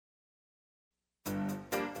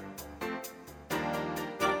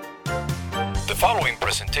following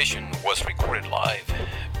presentation was recorded live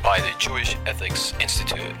by the Jewish Ethics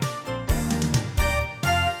Institute.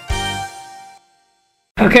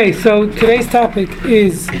 Okay, so today's topic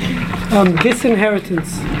is disinheritance.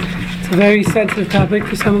 It's a very sensitive topic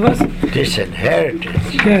for some of us.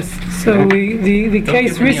 Disinheritance? Yes, so the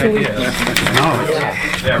case recently...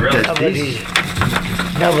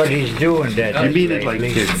 Nobody's doing that. You mean it like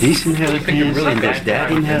there's disinheritance and there's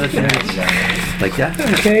that inheritance? Like that?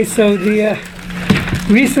 Okay, so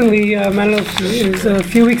recently, I don't know if it was a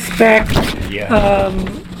few weeks back,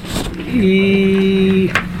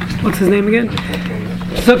 what's his name again?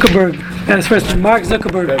 Zuckerberg, that's first name, Mark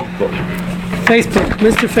Zuckerberg. Facebook,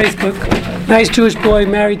 Mr. Facebook, nice Jewish boy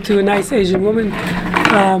married to a nice Asian woman.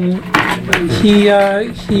 He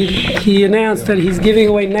announced that he's giving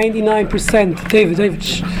away 99%. David,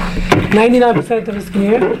 99% of his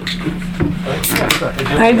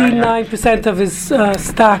 99% of his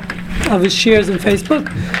stock of his shares in Facebook.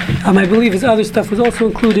 I believe his other stuff was also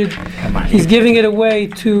included. He's giving it away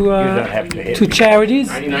to charities.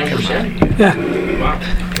 99%? Yeah.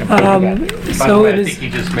 So I think he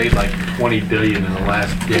just made like $20 billion in the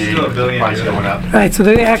last day. Price going up. Right. So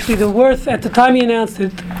the worth at the time he announced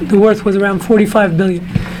it, the worth was around $45 billion.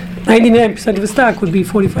 99% of his stock would be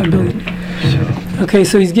 $45 billion. Okay.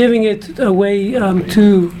 So he's giving it away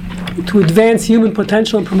to advance human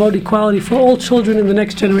potential and promote equality for all children in the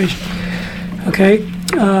next generation. Okay.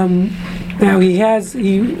 Now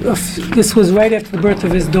this was right after the birth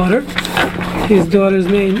of his daughter. His daughter's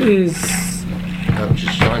name is...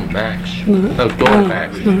 his son Max. Daughter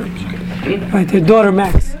Max. Right, their daughter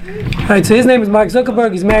Max. Right, so his name is Mark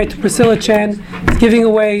Zuckerberg. He's married to Priscilla Chan. He's giving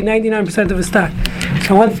away 99% of his stock.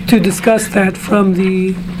 So I wanted to discuss that from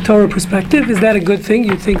the Torah perspective. Is that a good thing?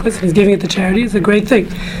 You think, listen, he's giving it to charity. It's a great thing.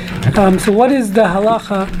 So what is the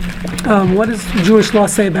halacha? What does Jewish law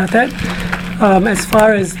say about that? As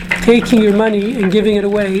far as taking your money and giving it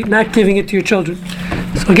away, not giving it to your children.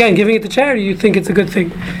 So again, giving it to charity, you think it's a good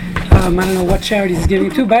thing. I don't know what charities he's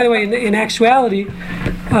giving it to. By the way, in actuality,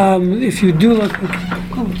 if you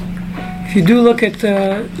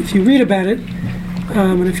read about it,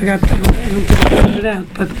 and I forgot, I don't think I put it out,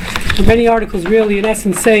 but there are many articles really, in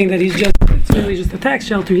essence, saying that it's really just a tax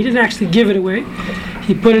shelter. He didn't actually give it away.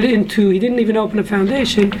 He didn't even open a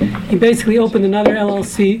foundation. He basically opened another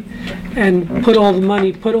LLC and put all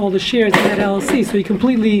the shares in that LLC. So he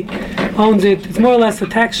completely owns it. It's more or less a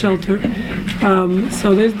tax shelter.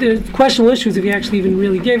 So there's questionable issues if he actually even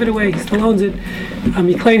really gave it away. He still owns it.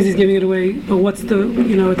 He claims he's giving it away, but at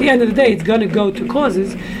the end of the day, it's going to go to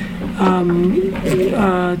causes,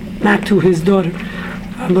 not to his daughter.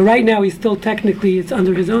 But right now, he's still technically, it's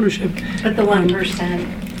under his ownership. But the 1%,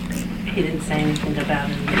 he didn't say anything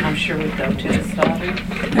about it, I'm sure would go to his daughter.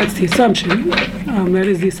 That's the assumption. That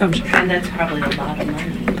is the assumption. And that's probably a lot of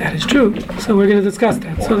money. That is true. So we're going to discuss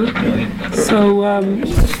that. More than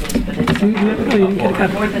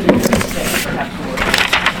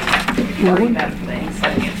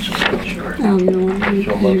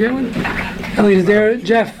you get one? Elliot, is there,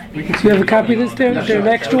 Jeff, do you have a copy of this there? Is there an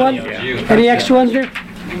extra one? Any extra ones there?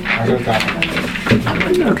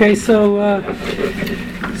 Okay, so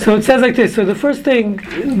it says like this. So the first thing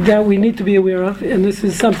that we need to be aware of, and this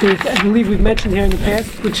is something I believe we've mentioned here in the past,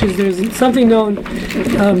 which is there's something known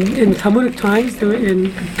in Talmudic times,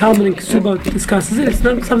 in Talmud and Kesubot discusses it. It's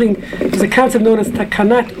not something, there's a concept known as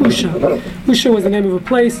Takanat Usha. Usha was the name of a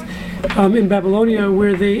place in Babylonia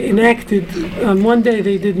where they enacted, one day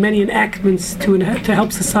they did many enactments to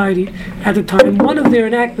help society at the time. One of their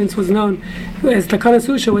enactments was known as Takanat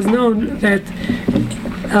Usha, was known that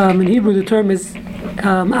in Hebrew the term is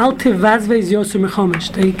Al Tivazvez Yoser Mechomesh.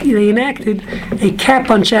 They enacted a cap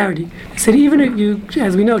on charity. They said even if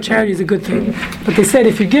as we know, charity is a good thing, but they said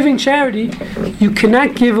if you're giving charity, you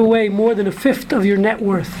cannot give away more than a fifth of your net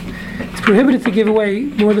worth. It's prohibited to give away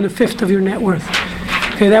more than a fifth of your net worth.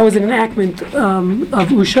 Okay, that was an enactment of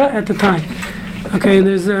Usha at the time. Okay, and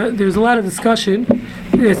there's a lot of discussion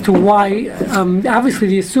as to why. Obviously,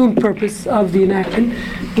 the assumed purpose of the enactment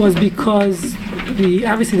was because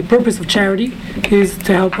the purpose of charity is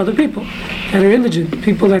to help other people that are indigent,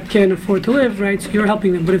 people that can't afford to live, right? So you're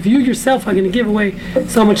helping them. But if you yourself are going to give away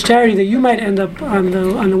so much charity that you might end up on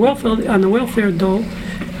the welfare dole,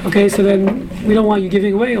 okay, so then we don't want you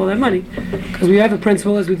giving away all that money, because we have a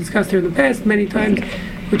principle, as we discussed here in the past many times,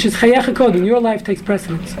 which is chayecha kodem. Your life takes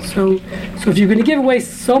precedence. So if you're going to give away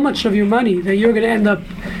so much of your money that you're going to end up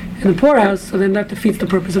in the poorhouse, so then that defeats the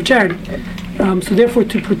purpose of charity. So therefore,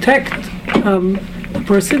 to protect the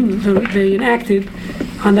person, they enacted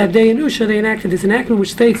on that day in Usha, they enacted this enactment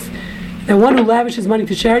which states that one who lavishes money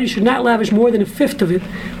to charity should not lavish more than a fifth of it,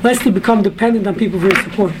 lest he become dependent on people for his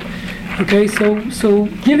support. Okay, so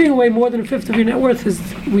giving away more than a fifth of your net worth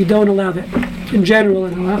we don't allow that in general.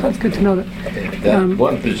 And that's good to know that. That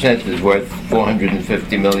 1% is worth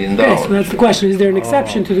 $450 million. Okay, so that's the question: is there an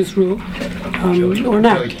exception to this rule, or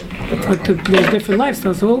not? But there's different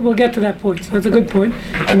lifestyles, so we'll get to that point. So that's a good point.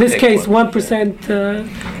 In this case,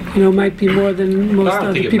 1%, might be more than most I don't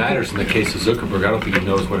other think it people. matters in the case of Zuckerberg. I don't think he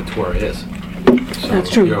knows what a Torah is. So That's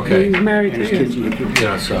true. You're okay. He's married to.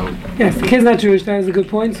 Yeah, so Yes, the kid's not Jewish. That is a good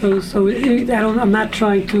point. I'm not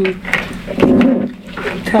trying to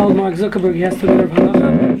tell Mark Zuckerberg he has to observe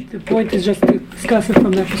halacha. The point is just to discuss it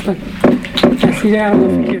from that perspective. Yes, I don't know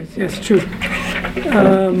if he cares. Yes, true.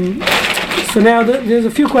 So now there's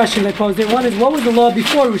a few questions I posed there. One is, what was the law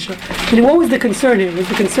before Rusha? What was the concern here? Was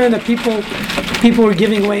the concern that people were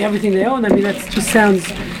giving away everything they own? I mean, that just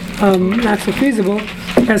sounds not so feasible.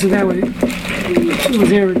 Pass it that way. It was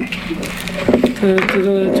here to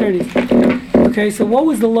the attorneys. Okay, so what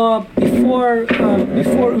was the law before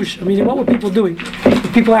Usha? I mean, what were people doing?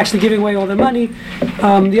 Were people actually giving away all their money?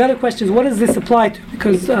 The other question is, what does this apply to?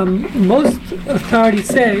 Because most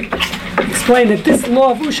authorities explain that this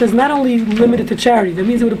law of Usha is not only limited to charity. That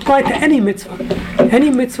means it would apply to any mitzvah. Any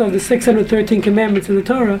mitzvah of the 613 commandments in the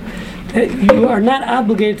Torah, that you are not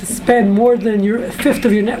obligated to spend more than a fifth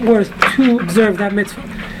of your net worth to observe that mitzvah.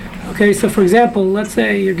 Okay, so for example, let's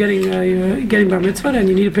say you're getting bar mitzvah and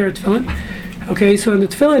you need a pair of tefillin. Okay, so the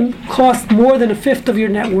tefillin cost more than a fifth of your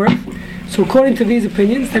net worth. So according to these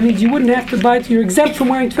opinions, that means you wouldn't have to buy it. You're exempt from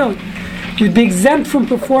wearing tefillin. You'd be exempt from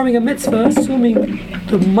performing a mitzvah, assuming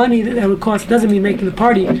the money that would cost doesn't mean making the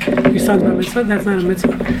party your son's bar mitzvah. That's not a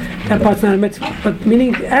mitzvah. That part's not a mitzvah. But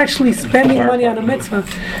meaning actually spending money on a mitzvah,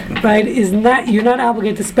 right, you're not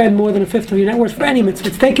obligated to spend more than a fifth of your net worth for any mitzvah.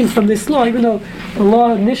 It's taken from this law, even though the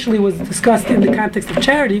law initially was discussed in the context of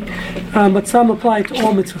charity, but some apply it to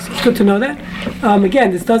all mitzvahs. So it's good to know that.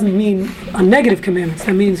 Again, this doesn't mean on negative commandments.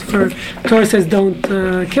 That means Torah says don't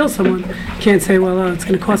kill someone. You can't say, well, it's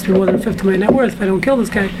going to cost me more than a fifth of my net worth if I don't kill this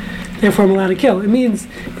guy. Therefore, I'm allowed to kill. It means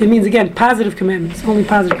again positive commandments, only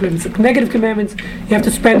positive commandments. Negative commandments, you have to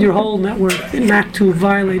spend your whole net worth not to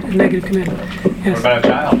violate a negative commandment. Yes. What about a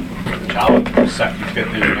child? A child, set you fit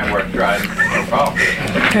through your network drive, no problem.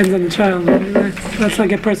 Depends on the child. Let's not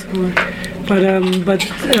get personal. But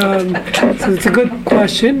so it's a good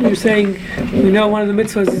question. You're saying we know one of the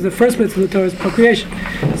mitzvahs is the first mitzvah of the Torah is procreation.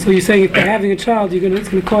 So you're saying if you're having a child, it's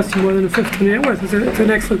going to cost you more than a fifth of your net worth. It's an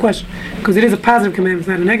excellent question because it is a positive commandment, it's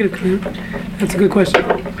not a negative commandment. That's a good question.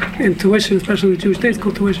 And tuition, especially with Jewish day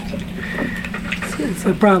school tuition, it's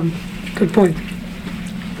a problem. Good point.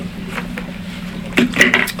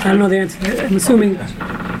 I don't know the answer. I'm assuming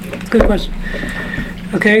it's a good question.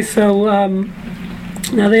 Okay, so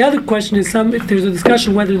now the other question is if there's a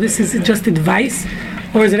discussion whether this is just advice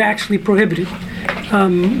or is it actually prohibited.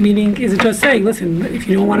 Meaning, is it just saying, listen, if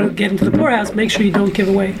you don't want to get into the poorhouse, make sure you don't give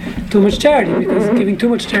away too much charity, because giving too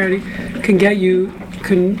much charity can get you,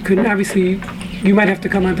 obviously, you might have to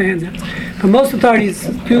come out the hands out. But most authorities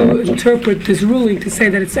do interpret this ruling to say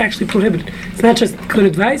that it's actually prohibited. It's not just good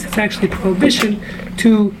advice, it's actually prohibition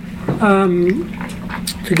to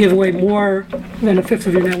give away more than a fifth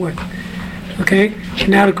of your net worth. Okay?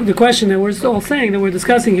 Now the question that we're all saying, that we're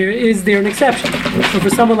discussing here, is there an exception? So for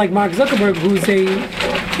someone like Mark Zuckerberg, who's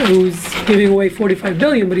giving away $45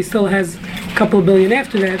 billion, but he still has a couple of billion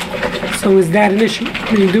after that, so is that an issue?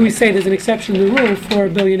 I mean, do we say there's an exception to the rule for a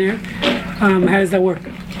billionaire? How does that work?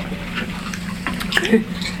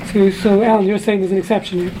 Okay? So Alan, you're saying there's an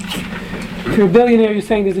exception here. If you're a billionaire, you're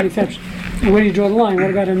saying there's an exception. And where do you draw the line?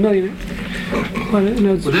 What about a millionaire? Well,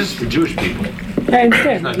 this is for Jewish people. I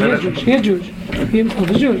understand. He is Jewish. He himself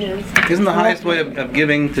is Jewish. Isn't the highest way of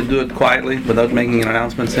giving to do it quietly without making an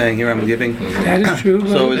announcement saying, "Here I'm giving"? That is true.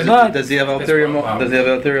 So does he have ulterior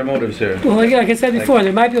motives here? Well, like I said before,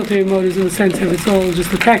 there might be ulterior motives in the sense that it's all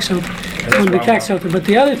just a tax shelter, one big tax shelter. But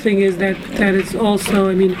the other thing is that it's also,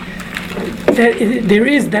 I mean,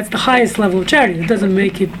 that's the highest level of charity. It doesn't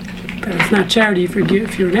make it that it's not charity if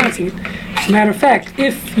you're announcing it. As a matter of fact,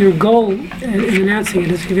 if your goal in announcing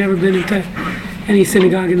it is, if you've ever been into any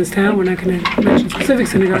synagogue in this town, we're not going to mention specific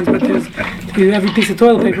synagogues, but every piece of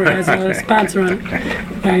toilet paper has a sponsor on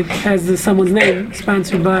it, right? Has someone's name,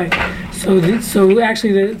 sponsored by. So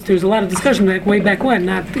actually, there's a lot of discussion way back when,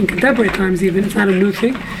 not in contemporary times even. It's not a new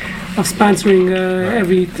thing of sponsoring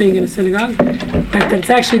everything in a synagogue. But it's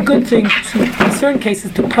actually a good thing in certain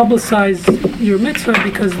cases to publicize your mitzvah,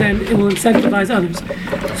 because then it will incentivize others.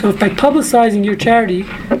 So if by publicizing your charity,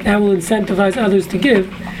 that will incentivize others to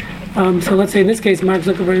give, So let's say in this case, Mark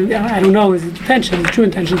Zuckerberg, I don't know his intentions, his true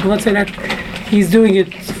intentions, but let's say that he's doing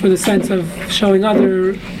it for the sense of showing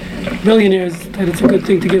other billionaires that it's a good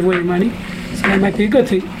thing to give away your money. So that might be a good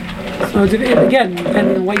thing. So again,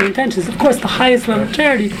 depending on what your intention is. Of course, the highest level of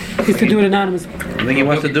charity is to do it anonymously. I think he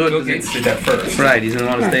wants to do it. Bill Gates did that first. Right, he doesn't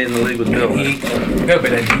want to stay in the league with Bill. But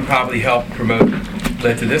then he probably helped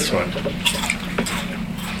led to this one.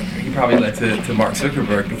 He probably led to Mark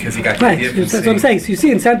Zuckerberg because he got the idea. That's what I'm saying. So you see,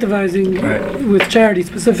 incentivizing with charity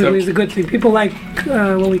specifically is a good thing. People like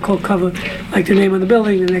what we call cover, like their name on the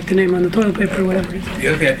building, and like their name on the toilet paper, or whatever it is. The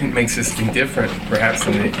other thing I think makes this thing different, perhaps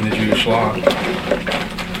in the Jewish law,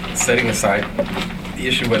 setting aside the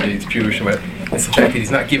issue whether it's Jewish or whatever, is the fact that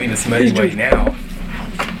he's not giving this money away now.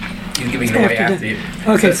 He's giving it away after you.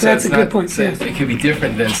 Okay, so that's a good point. So Yes. it could be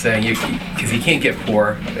different than saying because you can't get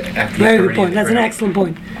poor after Very you're good point. 30. That's an excellent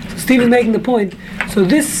point. So Steve is making the point. So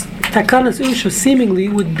this takanas usha seemingly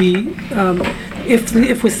would be,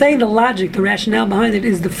 if we're saying the logic, the rationale behind it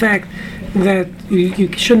is the fact that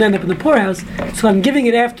you shouldn't end up in the poorhouse. So I'm giving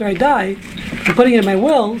it after I die. I'm putting it in my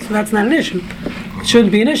will, so that's not an issue. It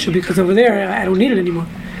shouldn't be an issue because over there I don't need it anymore.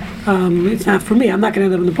 It's not for me. I'm not going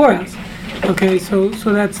to end up in the poorhouse. Okay, so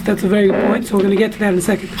that's a very good point. So we're going to get to that in a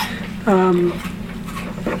second.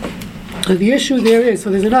 So the issue there is,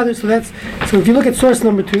 so there's another, so if you look at source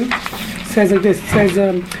number 2, it says like this, it says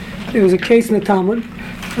there was a case in the Talmud,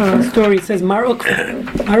 story, it says Mar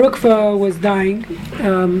Ukva. Mar Ukva was dying,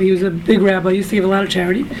 he was a big rabbi, used to give a lot of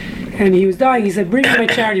charity, and he was dying, he said, bring me my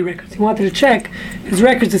charity records. He wanted to check his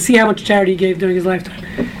records to see how much charity he gave during his lifetime.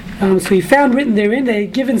 So he found written therein that he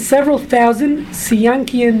had given several thousand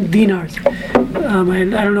Siyankian dinars.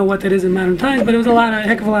 I don't know what that is in modern times, but it was a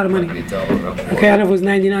heck of a lot of money. Okay, I don't know if it was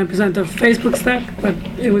 99% of Facebook stock, but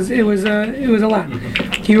it was a lot.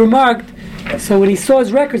 He remarked, so when he saw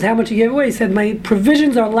his records, how much he gave away, he said, "My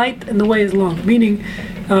provisions are light and the way is long." Meaning,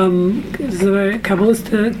 the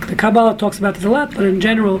Kabbalah talks about this a lot, but in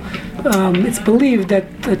general, it's believed that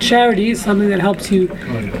charity is something that helps you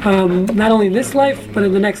not only in this life, but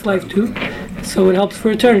in the next life too. So it helps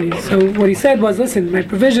for eternity. So what he said was, listen, my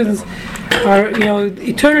provisions are,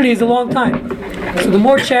 eternity is a long time. So the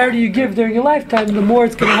more charity you give during your lifetime, the more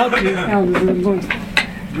it's going to help you.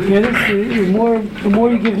 You hear this? The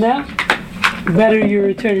more you give now, the better your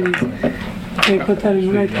eternity is. Okay, put that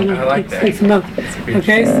in right corner. I like that. Take some notes.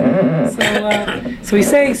 Okay, so he's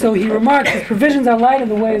saying, so he remarks, his provisions are light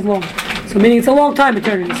and the way is long. So meaning it's a long time,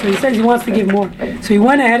 eternity. So he says he wants to give more. So he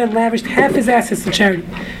went ahead and lavished half his assets to charity.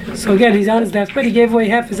 So again, he's on his deathbed. He gave away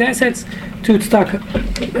half his assets to tzedakah.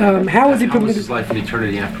 How was he How was permitted? his life in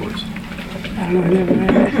eternity afterwards? I don't know.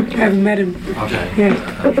 I haven't met him. Okay.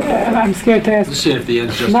 Yeah, I'm scared to ask. Just seeing if the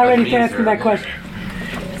end's just. I'm not ready like to ask him that question.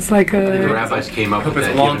 It's like The rabbis came up Hope with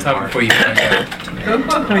it's that. a long given time part. before you find out.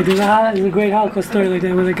 Right, there's a great Holocaust story like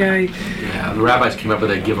that where the guy, Yeah, the rabbis came up with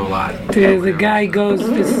that give a lot. the guy goes.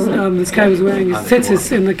 This guy was wearing his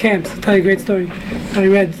tzitzis in the camps. I'll tell you a great story. I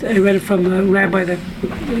read it from the rabbi that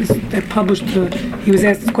published. He was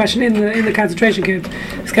asked this question in the concentration camp.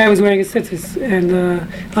 This guy was wearing his tzitzis and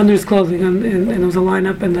under his clothing, and there was a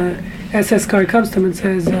lineup, and the SS guard comes to him and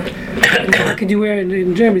says, "How could you wear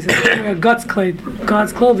in Germany?" He says, "Wear God's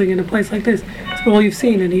clothing in a place like this. It's all you've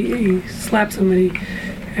seen." And he slaps him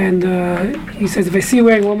and he says, "If I see you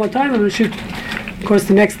wearing it one more time, I'm going to shoot you." Of course,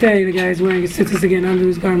 the next day, the guy is wearing his tzitzis again under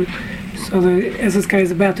his garment. So the SS guy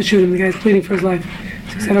is about to shoot him. The guy is pleading for his life.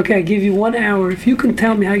 So he said, "Okay, I give you 1 hour. If you can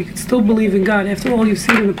tell me how you can still believe in God after all you've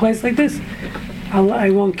seen in a place like this, I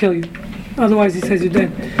won't kill you. Otherwise," he says, "you're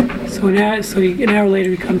dead." So an hour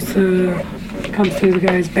later, he comes to the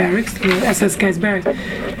guy's barracks, to the SS guy's barracks.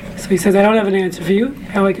 So he says, "I don't have an answer for you.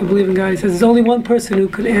 How I can believe in God?" He says, "There's only one person who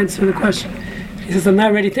could answer the question." He says, "I'm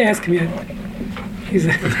not ready to ask him yet." He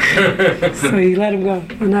said, so he let him go.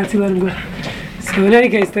 The Nazi let him go. So in any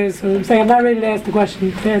case, so I'm saying I'm not ready to ask the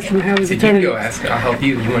question. To ask him how his So you eternity. go ask. I'll help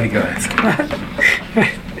you. You want to go ask.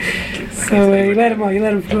 So he let him off. He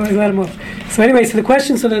let him off. So anyway, so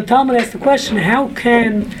the Talmud asked the question: How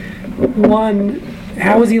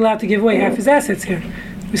is he allowed to give away half his assets here?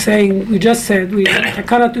 We just said,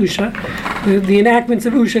 Takanat Usha, the enactments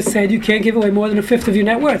of Usha said you can't give away more than a fifth of your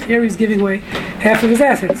net worth. Here he's giving away half of his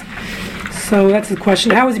assets. So that's the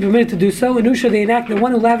question. How is he permitted to do so? In Usha, they enact the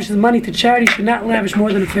one who lavishes money to charity should not lavish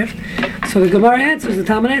more than a fifth. So the Gemara answers, the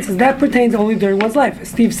Talmud answers, that pertains only during one's life. As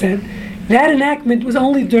Steve said, that enactment was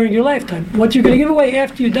only during your lifetime. What you're going to give away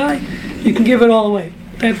after you die, you can give it all away.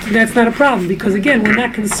 That's not a problem, because again, we're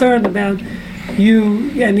not concerned about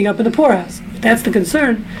you ending up in the poorhouse. If that's the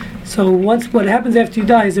concern, so what happens after you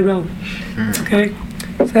die is irrelevant. Okay?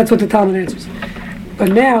 So that's what the Talmud answers.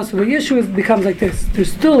 But now, so the issue becomes like this.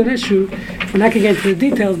 There's still an issue. We're not going to get into the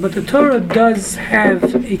details, but the Torah does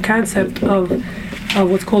have a concept of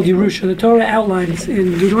what's called Yerusha. The Torah outlines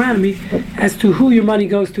in Deuteronomy as to who your money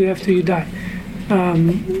goes to after you die.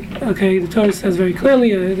 Okay, the Torah says very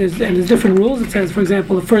clearly, there's different rules. It says, for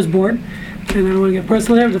example, the firstborn, and I don't want to get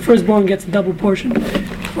personal there, the firstborn gets a double portion.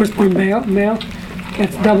 Firstborn male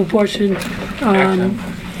gets a double portion.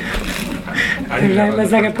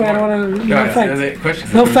 Let's not get put. I don't want to. No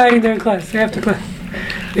fights. No fighting during class. You have to class.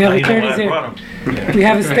 We have attorneys here. We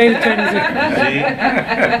have a state attorneys here.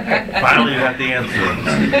 Finally, you got the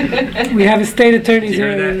answer. We have a state attorneys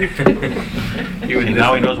here.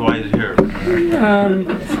 Now he knows why he's here.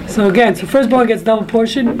 So again, so firstborn gets double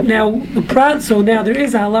portion. Now so now there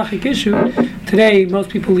is a halachic issue. Today, most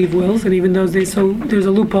people leave wills, and even those days, so there's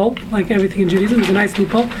a loophole, like everything in Judaism. There's a nice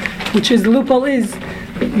loophole, which is the loophole is.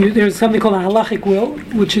 There's something called a halachic will,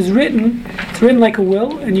 which is written. It's written like a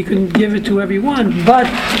will, and you can give it to whoever you want. But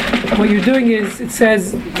what you're doing is, it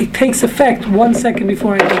says it takes effect 1 second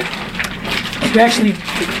before I die. So actually,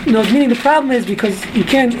 meaning the problem is because you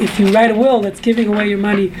can't. If you write a will that's giving away your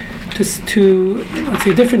money to let's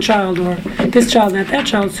say a different child or this child, not that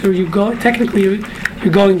child, so you go technically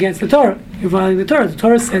you're going against the Torah. You're violating the Torah. The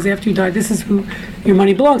Torah says after you die, this is who your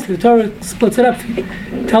money belongs to. The Torah splits it up for you,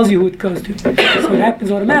 tells you who it goes to. So it happens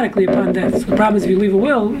automatically upon death. So the problem is if you leave a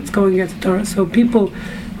will, it's going against the Torah. So people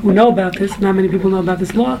who know about this, not many people know about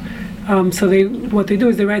this law, so what they do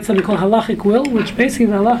is they write something called halachic will, which basically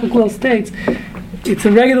the halachic will states it's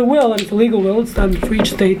a regular will and it's a legal will. It's done for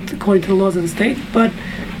each state according to the laws of the state, but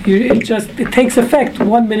it takes effect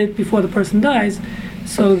 1 minute before the person dies.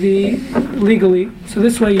 So legally, so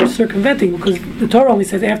this way you're circumventing, because the Torah only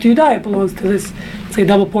says after you die it belongs to this, say,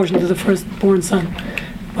 double portion to the firstborn son.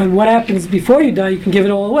 But what happens before you die, you can give it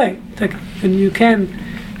all away, and you can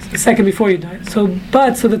the second before you die. So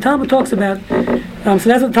the Talmud talks about. So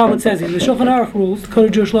that's what the Talmud says here. The Shulchan Aruch rules, the Code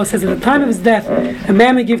of Jewish Law says at the time of his death, a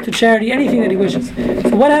man may give to charity anything that he wishes.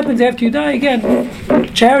 So what happens after you die?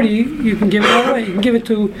 Again, charity, you can give it all away. You can give it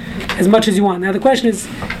to as much as you want. Now the question is,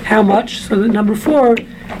 how much? So number 4,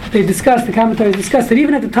 the commentaries discuss that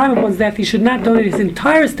even at the time of one's death, he should not donate his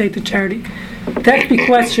entire estate to charity. Tax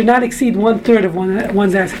bequests should not exceed 1/3 of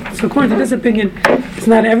one's assets. So according to this opinion, it's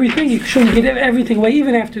not everything. You shouldn't give everything away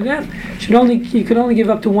even after death. You can only give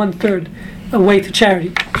up to 1/3 away to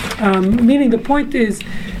charity. Meaning the point is,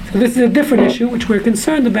 so this is a different issue which we're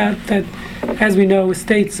concerned about, that as we know,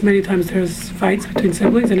 estates, many times there's fights between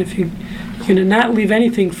siblings, and if you not leave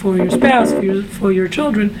anything for your spouse, for your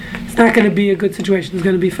children, it's not going to be a good situation. There's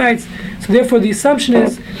going to be fights. So therefore the assumption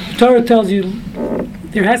is, the Torah tells you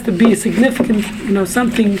there has to be a significant,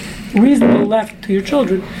 something reasonable left to your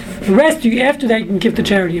children. The rest, after that, you can give to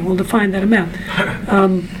charity, and we'll define that amount.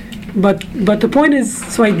 But the point is,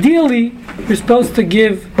 so ideally, you're supposed to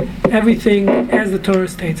give everything as the Torah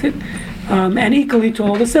states it, and equally to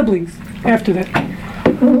all the siblings after that.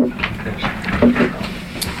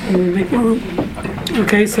 Let me make more room.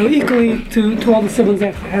 Okay, so equally to all the siblings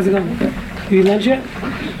after. How's it going? Have you lunch yet?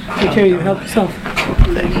 Take care of you. Help yourself.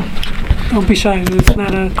 Don't be shy. It's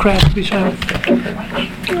not a craft. Be shy.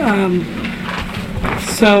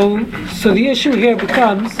 So the issue here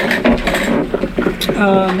becomes.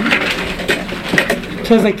 It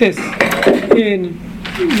says like this in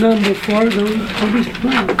number 4.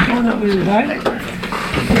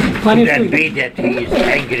 Could that be that he is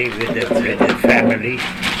angry with the family,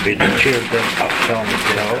 with the children of Tom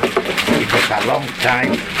It was a long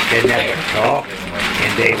time they never talked,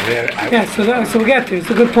 and they were. Yeah, so we get there. It's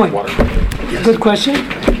a good point. It's a good question.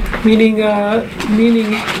 Meaning,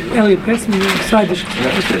 Elliot, pass me the side dish.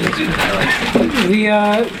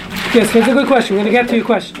 Yes, that's a good question. We're going to get to your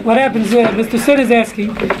question. What happens, Mr. Sin is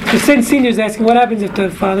asking, Mr. Sin Senior is asking, what happens if the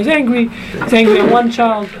father's angry? He's angry at one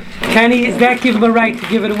child. Does that give him a right to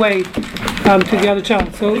give it away to the other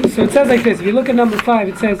child? So it says like this. If you look at number 5,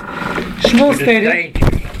 it says, Shmuel stated...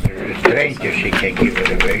 The stranger, she can give it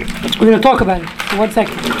away. We're going to talk about it. So 1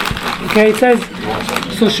 second. Okay, it says,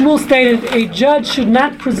 so Shmuel stated, a judge should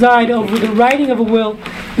not preside over the writing of a will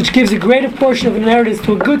which gives a greater portion of inheritance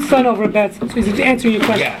to a good son over a bad son. So he's answering your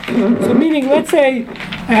question. Yeah. So meaning, let's say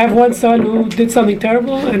I have one son who did something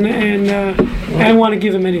terrible and I don't want to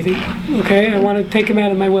give him anything. Okay, I want to take him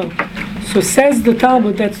out of my will. So says the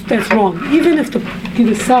Talmud, that's wrong. Even if the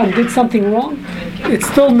son did something wrong, it's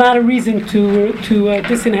still not a reason to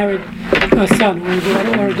disinherit a son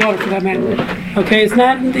or a daughter for that matter. Okay,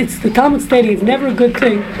 it's the Talmud stating it's never a good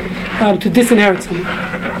thing to disinherit someone.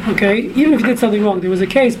 Okay, even if you did something wrong. There was a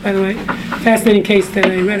case, by the way, fascinating case that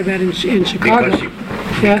I read about in Chicago.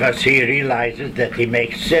 Because he realizes that he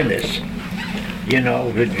makes sinners.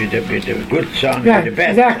 with the good son, Right, with the bad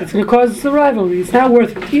exactly. son. It's going to cause a rivalry. It's not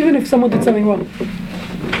worth it, even if someone did something wrong.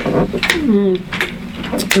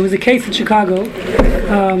 There was a case in Chicago.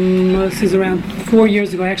 This is around 4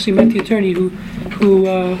 years ago. I actually met the attorney who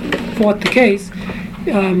fought the case.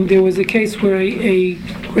 There was a case where a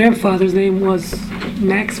grandfather's name was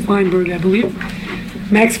Max Feinberg, I believe.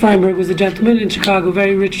 Max Feinberg was a gentleman in Chicago,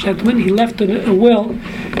 very rich gentleman. He left a will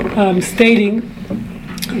stating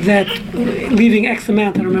that leaving X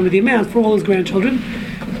amount, I don't remember the amount, for all his grandchildren,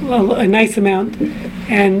 well, a nice amount,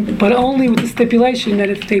 but only with the stipulation that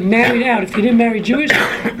if they married out, if they didn't marry Jewish,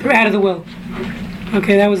 they're out of the will.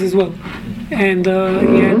 Okay, that was his will. And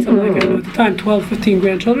he had something like, I don't know, at the time, 12, 15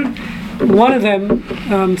 grandchildren. One of them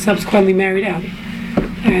subsequently married out.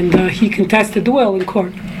 And he contested the will in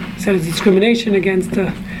court. He said it's discrimination against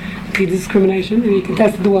the discrimination, and he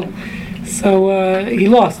contested the will. So he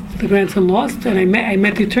lost. The grandson lost, and I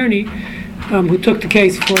met the attorney who took the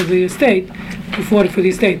case for the estate, who fought it for the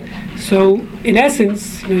estate. So in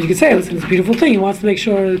essence, you could say, listen, it's a beautiful thing. He wants to make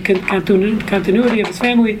sure continuity of his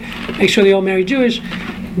family, make sure they all marry Jewish.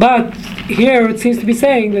 But here it seems to be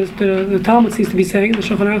saying, that the Talmud seems to be saying, the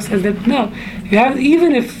Shulchan Aruch says that no,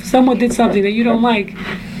 even if someone did something that you don't like,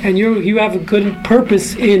 and you have a good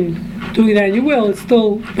purpose in doing that in your will, it's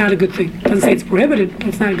still not a good thing. It doesn't say it's prohibited, but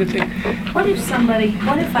it's not a good thing. What if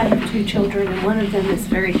I have 2 children and one of them is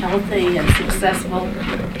very healthy and successful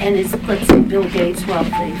and is, let's say, Bill Gates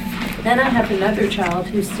wealthy? Then I have another child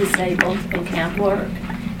who's disabled and can't work.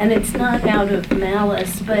 And it's not out of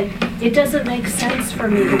malice, but it doesn't make sense for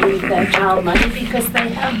me to leave that child money because they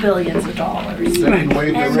have billions of dollars.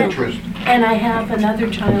 And I have another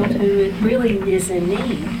child who really is in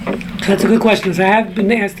need. That's a good question. So I have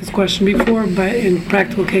been asked this question before, but in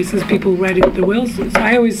practical cases, people writing their wills. So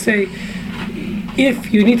I always say,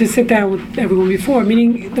 if you need to sit down with everyone before,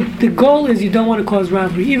 meaning the goal is you don't want to cause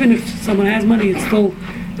rivalry. Even if someone has money, it's still,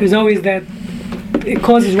 there's always that, it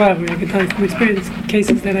causes rivalry. I can tell you from experience,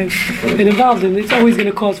 cases that I've been involved in, it's always going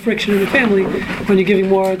to cause friction in the family when you're giving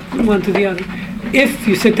more one to the other. If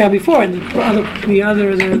you sit down before and the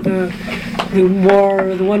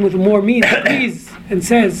one with the more means agrees and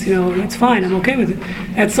says, it's fine, I'm okay with it,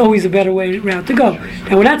 that's always a better route to go.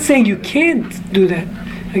 Now, we're not saying you can't do that.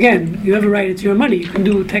 Again, you have a right, it's your money, you can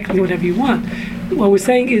do technically whatever you want. What we're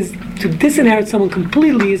saying is to disinherit someone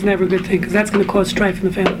completely is never a good thing, because that's going to cause strife in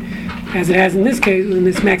the family. As it has in this case, in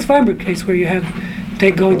this Max Feinberg case, where you have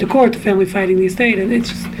going to court, the family fighting the estate, and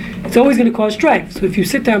it's always going to cause strife. So if you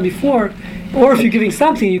sit down before, or if you're giving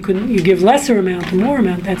something, you give lesser amount or more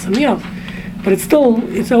amount, that's something else. But it's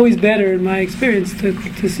always better, in my experience,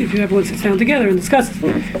 to see if everyone sits down together and discusses.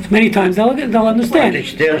 So many times they'll understand. But it's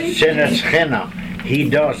still sinner's chena. He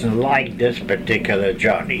doesn't like this particular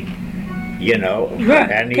Johnny,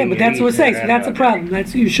 Right. Okay, but that's what we're saying. So that's a problem. That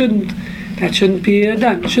shouldn't be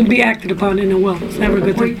done. It shouldn't be acted upon in a will. It's never a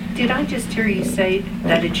good thing. Did I just hear you say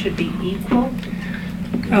that it should be equal?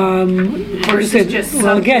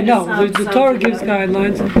 Again, no. The Torah gives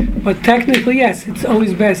guidelines, but technically, yes, it's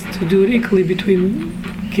always best to do it equally between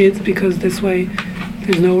kids, because this way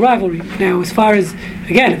there's no rivalry. Now, as far as,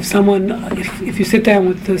 again, if you sit down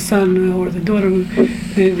with the son or the daughter,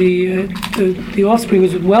 the offspring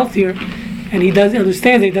who's wealthier, and he doesn't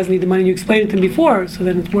understand that he doesn't need the money, you explained it to him before, so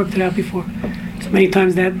then it's worked it out before. So many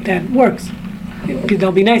times that works.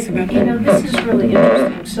 They'll be nice about it. This is really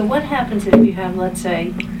interesting. So what happens if you have, let's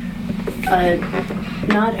say,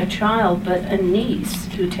 not a child, but a niece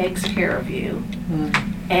who takes care of you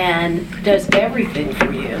and does everything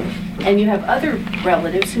for you, and you have other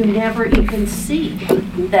relatives who never even see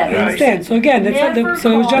that. I understand. So again, it was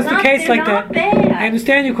just a case like that. I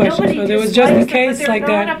understand your question. So there was just a case like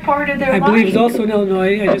that. I believe it's also in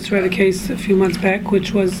Illinois. I just read a case a few months back,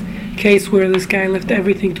 which was a case where this guy left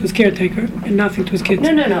everything to his caretaker and nothing to his kids.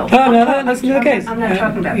 No. Listen to the case. I'm not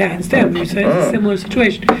talking about that. Yeah, I understand. You say it's a similar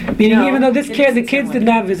situation. Meaning, even though the kids did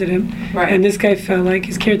not visit him, and this guy felt like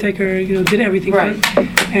his caretaker, did everything for him,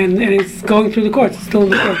 and it's going through the courts. It's still in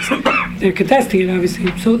the courts. They're contesting it,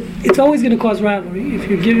 obviously. So it's always going to cause rivalry if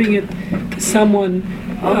you're giving it to someone.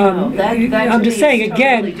 I'm just saying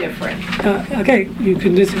again. Okay, you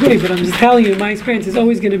can disagree, but I'm just telling you, in my experience, it's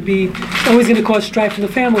always going to cause strife in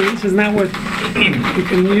the family. It's just not worth it. I'm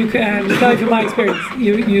telling you from my experience,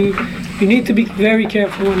 you need to be very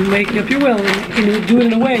careful when making up your will and do it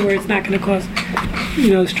in a way where it's not going to cause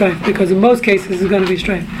strife, because in most cases it's going to be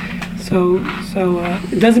strife. So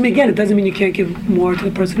it doesn't mean you can't give more to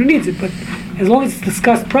the person who needs it, but as long as it's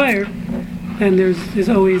discussed prior, then there's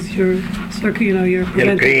always your circle, your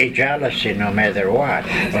You'll create jealousy no matter what.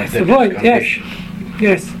 That's the point.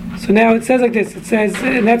 Yes. So now it says like this. It says,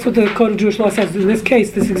 and that's what the Code of Jewish Law says. In this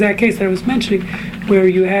case, this exact case that I was mentioning, where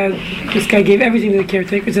you have this guy gave everything to the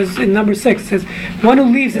caretaker. It says in number 6, it says, one who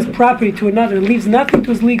leaves his property to another and leaves nothing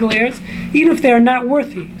to his legal heirs, even if they are not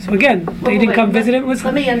worthy. So again, they didn't come visit him.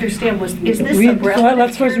 Let me understand. Is this a relative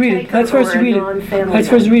let's first read it. Let's caretaker first or a read it. non-family Let's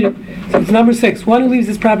first member? read it. So it's number 6. One who leaves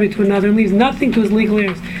his property to another and leaves nothing to his legal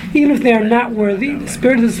heirs, even if they are not worthy. The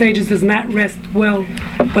spirit of the sages does not rest well,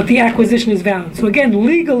 but the acquisition is valid. So again,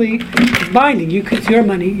 legally, it's binding. It's your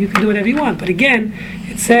money. You can do whatever you want. But again,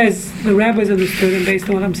 it says the rabbis understood, and based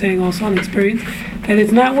on what I'm saying, also on experience, that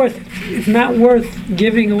it's not worth it. It's not worth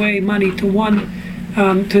giving away money to one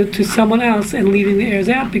to someone else and leaving the heirs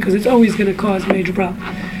out, because it's always going to cause major problems.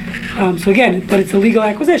 So again, but it's a legal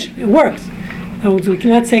acquisition. It works. We're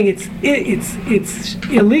not saying it's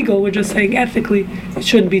illegal. We're just saying ethically it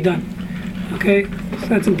shouldn't be done. Okay, so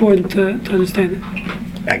that's important to understand.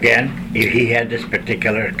 Again, if he had this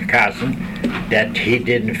particular cousin that he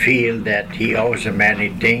didn't feel that he owes him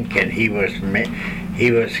anything, and he was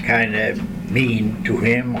kind of mean to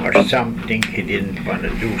him or something, he didn't want to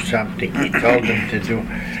do something he told him to do.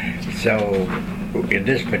 So in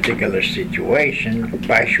this particular situation,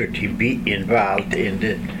 why should he be involved in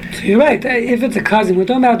the... So you're right. If it's a cousin, we're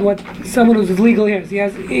talking about someone who's legal heirs. He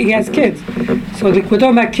has kids. So we're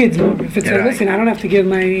talking about kids more. If it's listen, I don't have to give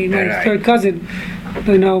my third cousin,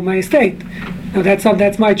 my estate. Now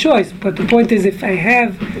that's my choice. But the point is, if I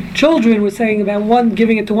have children, we're saying about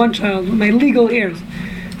giving it to one child, my legal heirs,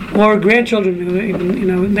 or grandchildren,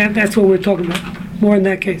 even that's what we're talking about. More in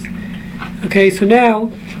that case. Okay. So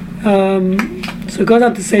now, so it goes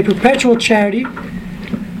on to say perpetual charity.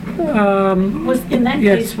 Was in that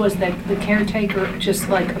case, was that the caretaker just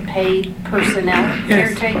like a paid personnel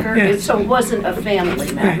caretaker? Yes. So it wasn't a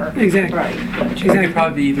family member. Right, exactly. Right. It could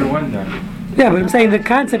probably be either one then. Yeah, but I'm saying the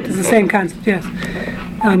concept is the same concept, yes.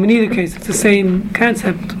 In either case, it's the same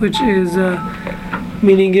concept, which is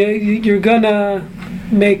meaning you're gonna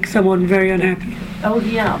make someone very unhappy. Oh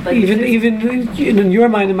yeah, but even in your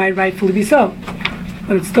mind, it might rightfully be so,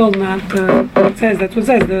 but it's still not. It says that's what it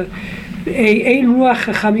says. The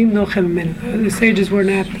sages were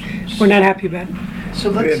not happy about it. So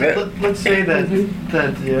let's say that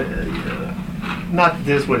not that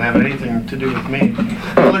this would have anything to do with me,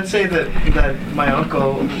 but let's say that my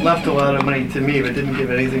uncle left a lot of money to me but didn't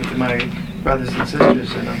give anything to my brothers and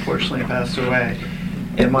sisters, and unfortunately passed away.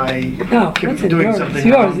 Am I doing yours. something It's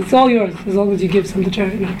yours. wrong? It's all yours, as long as you give some to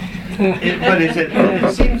charity. But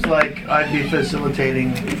it seems like I'd be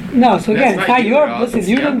facilitating. No, so again, it's not your. Listen,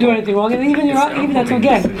 you didn't do anything wrong, and even that's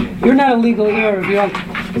again, you're not a legal heir of your uncle.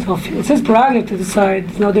 So it's his prerogative to decide.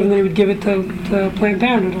 It's no different than he would give it to Planned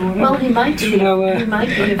Parenthood or whatever. well, he might be. He might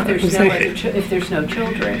be if there's no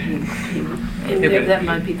children. That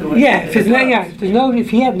might be the way. Yeah, if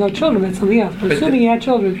he had no children, that's something else. But assuming he had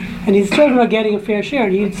children, and his children are getting a fair share,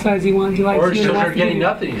 and he decides he likes. Or his children are getting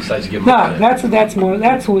nothing, he decides to give them. No, that's more.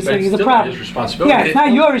 That's what we're saying is a problem. His responsibility. Yeah, it's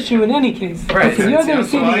not your issue in any case. Right. Listen, you're the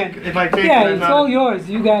receiving end. If I take Yeah, it's all yours.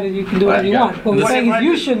 You got it. You can do whatever you want. What we're saying is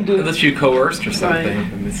you shouldn't do it. Unless you coerced or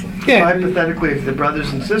something. Yeah. Hypothetically, if the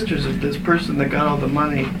brothers and sisters of this person that got all the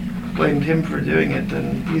money blamed him for doing it,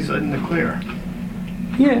 then he's in the clear.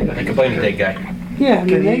 Yeah. You can blame the dead guy. Yeah, I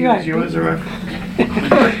Can mean, he you're use you as a reference?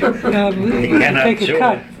 take a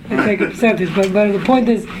cut, take a percentage. But the point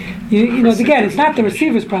is, again, it's not the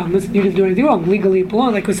receiver's problem. Listen, you didn't do anything wrong. Legally, it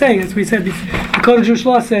belongs. Like we're saying, as we said before, the Code of Jewish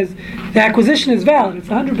Law says the acquisition is valid. It's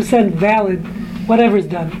 100% valid, whatever is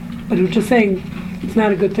done. But it was just saying it's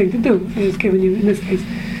not a good thing to do. It was giving you, in this case,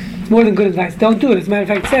 it's more than good advice. Don't do it. As a matter of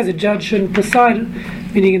fact, it says a judge shouldn't preside,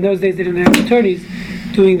 meaning in those days they didn't have attorneys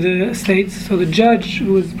doing the estates, so the judge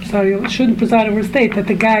shouldn't preside over a estate that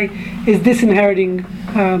the guy is disinheriting,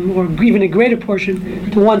 or even a greater portion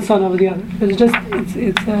to one son over the other.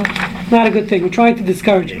 It's not a good thing. We're trying to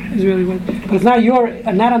discourage it. Is really what. But it's not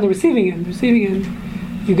not on the receiving end. The receiving end,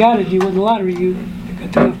 you got it. You won the lottery. You're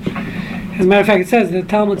good to go. As a matter of fact, it says the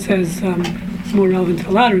Talmud says it's more relevant to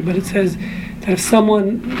the lottery, but it says that if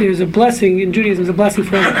there's a blessing in Judaism, there's a blessing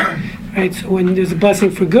for everyone. Right, so when there's a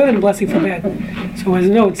blessing for good and a blessing for bad. So as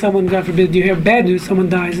you know, when someone, God forbid, you hear bad news, someone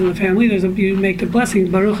dies in the family, you make the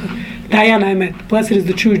blessing, Baruch Dayan Haemet. Blessed is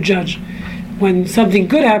the true judge. When something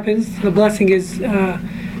good happens, the blessing is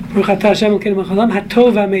Baruch Atah Hashem Elokeinu Melech Haolam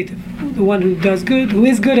Hatov HaMeitiv, the one who is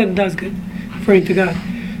good and does good, referring to God.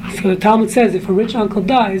 So the Talmud says if a rich uncle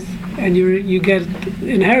dies and you get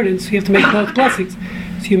inheritance, you have to make both blessings.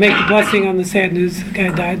 So you make the blessing on the sad news, the guy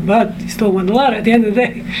died, but you still won the lottery. At the end of the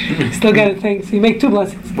day, you still got to think. So you make two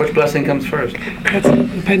blessings. Which blessing comes first? That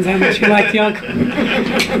depends how much you like the uncle.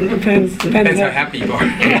 Depends how happy you are.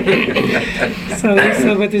 So,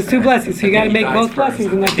 but there's two blessings. So you got to make both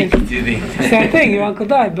blessings in that case. Sad thing, your uncle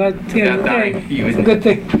died, but at the end of the day, it's a good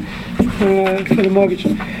thing for the mortgage.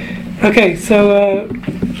 Okay, so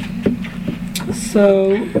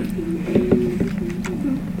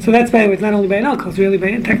that's by the way, it's not only by an uncle, it's really by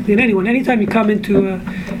technically anyone. Anytime you come into a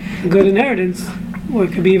good inheritance, or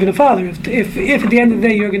it could be even a father, if at the end of the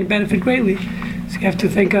day you're going to benefit greatly, so you have to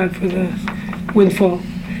thank God for the windfall.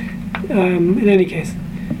 In any case,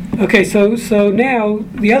 okay. So now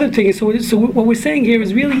the other thing is so what we're saying here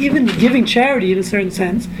is really even giving charity in a certain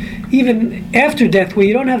sense, even after death, where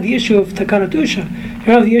you don't have the issue of takanat usha, you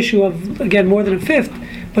don't have the issue of again more than a fifth.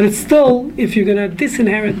 But it's still, if you're going to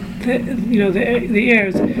disinherit, the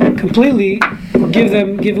heirs completely, or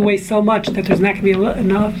give away so much that there's not going to be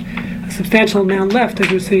a substantial amount left, as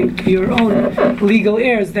we're saying, to your own legal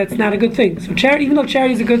heirs, that's not a good thing. So charity, even though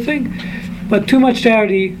charity is a good thing, but too much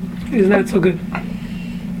charity is not so good.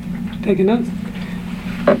 Taking notes?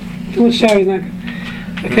 Too much charity is not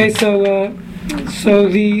good. Okay, so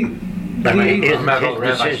the. Rabbi,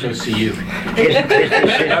 to see you.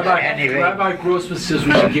 Rabbi Grossman says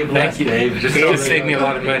we should give less, Dave. Just save me a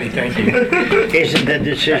lot of money, thank you. Isn't the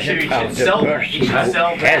decision of the person who has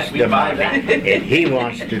the money, and he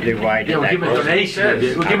wants to divide it we'll give a donation.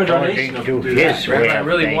 We'll give a donation to his way I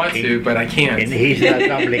really want to, but I can't. And he's not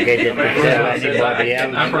obligated to tell anybody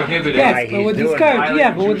else. I'm prohibited. Yes, but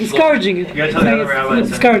we're discouraging it. You gotta tell the other rabbis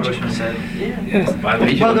discouraging. Yes.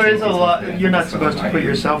 Well, there is a lot. You're not supposed to put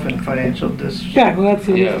yourself in financial distress. Yeah, well, that's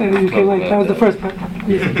you came late. That was the first part.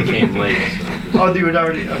 You came late. Oh, you would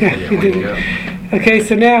already. Okay. Yeah, you did it. Okay,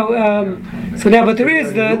 so now, but there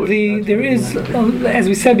is as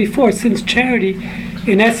we said before, since charity,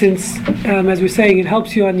 in essence, as we're saying, it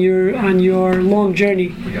helps you on your long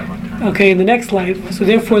journey. Okay, in the next life. So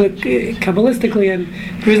therefore, Kabbalistically, and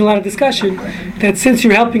there is a lot of discussion that since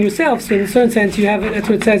you're helping yourself, so in a certain sense, you have it. That's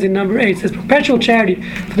what it says in number 8. It says perpetual charity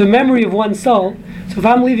for the memory of one's soul. So if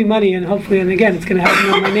I'm leaving money, and hopefully, and again, it's going to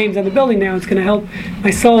help me. My name's on the building now. It's going to help my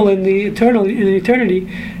soul in eternity.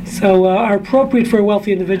 So are appropriate for a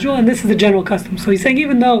wealthy individual, and this is the general custom. So he's saying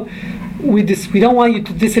even though we don't want you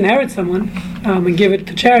to disinherit someone and give it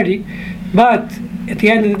to charity, but at the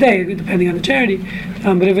end of the day, depending on the charity,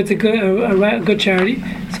 but if it's a good charity,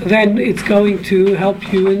 so then it's going to help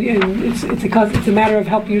you, and it's a matter of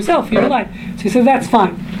helping yourself in your life. So he says that's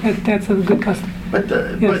fine. That's a good custom. But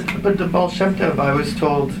the Baal Shem Tov, I was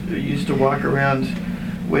told, used to walk around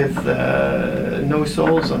with no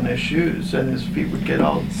soles on their shoes, and his feet would get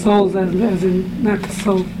all soles, as in not the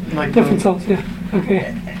soul, like different soles. Yeah.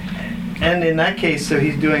 Okay. And in that case, so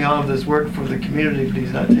he's doing all of this work for the community, but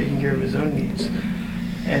he's not taking care of his own needs.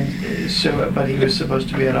 And so, but he was supposed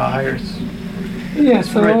to be at a higher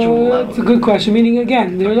spiritual level. It's a good question. Meaning,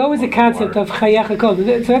 again, there's always a concept of chayach hakol.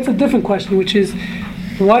 So that's a different question, which is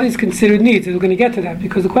what is considered needs. And we're going to get to that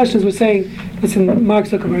because the questions we're saying. Listen, Mark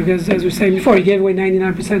Zuckerberg, as we were saying before, he gave away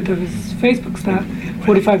 99% of his Facebook stock,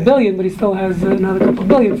 $45 billion, but he still has another couple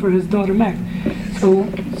billion for his daughter Meg. So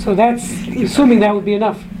that's assuming that would be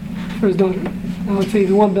enough for his daughter. Now let's say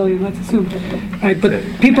even $1 billion, let's assume. Right? But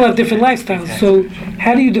people have different lifestyles, so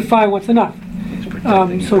how do you define what's enough?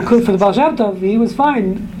 So for the Baal Shem Tov, he was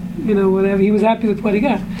fine, whatever, he was happy with what he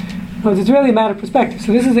got. But it's really a matter of perspective.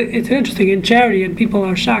 So it's interesting in charity, and people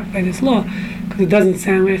are shocked by this law, because it doesn't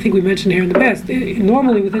sound, I think we mentioned here in the past,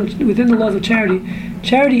 normally within the laws of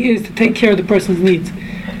charity is to take care of the person's needs.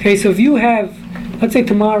 Okay, so if you have, let's say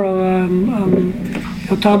tomorrow,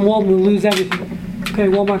 Tom Walton will lose everything. Okay,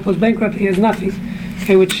 Walmart goes bankrupt, he has nothing.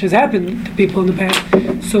 Okay, which has happened to people in the past.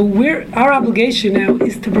 So our obligation now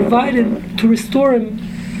is to provide him, to restore him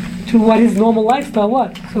to what his normal lifestyle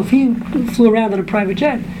was. So if he flew around on a private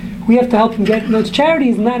jet, we have to help him get. Charity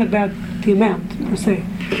is not about the amount per se.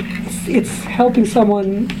 It's helping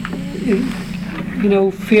someone,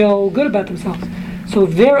 feel good about themselves. So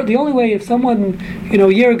the only way, if someone, a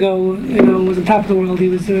year ago, was on top of the world,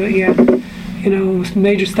 he had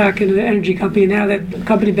major stock in an energy company, and now that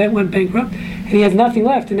company went bankrupt, and he has nothing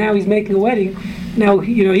left, and now he's making a wedding. Now,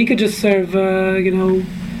 he could just serve,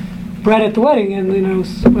 bread at the wedding, and,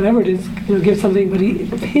 whatever it is, give something, but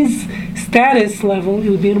his status level, it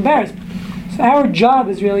would be an embarrassment. So our job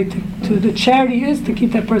is really the charity is to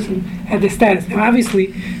keep that person at their status. Now,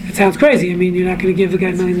 obviously, it sounds crazy. I mean, you're not going to give the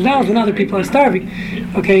guy $millions when other people are starving.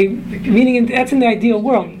 Okay, meaning that's in the ideal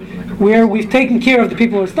world. where we've taken care of the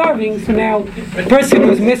people who are starving, so now the person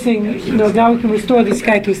who's missing, now we can restore this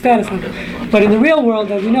guy to a status level. But in the real world,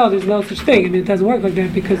 as we know, there's no such thing. I mean, it doesn't work like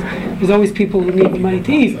that because there's always people who need the money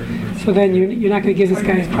to eat. So then you're not going to give this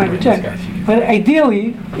guy his private jet. But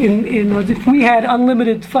ideally, if we had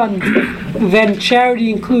unlimited funds, then charity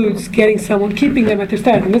includes getting someone, keeping them at their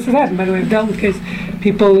status. And this has happened, by the way. I've dealt with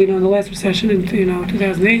people, in the last recession in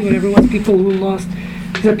 2008, whatever it was, people who lost.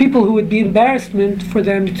 There are people who would be embarrassment for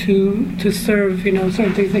them to serve,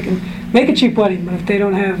 certain things. They can make a cheap wedding, but if they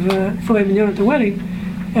don't have filet mignon at the wedding,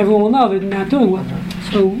 everyone will know they're not doing well.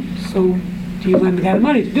 So do you lend the guy the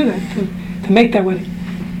money to do that, to make that wedding?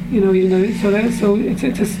 So it's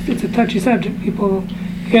a touchy subject. People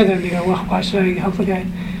hear that and they go, well, why should I help the guy?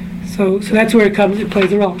 So that's where it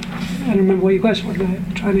plays a role. I don't remember what your question was, but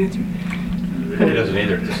I'm trying to answer. He doesn't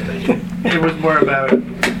either at this stage. It was more about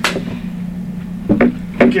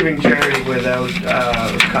giving charity without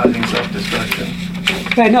causing self-destruction.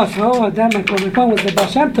 Right, no, so my point was the Baal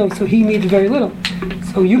Shem Tov, so he needs very little.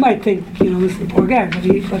 So you might think, this is a poor guy, but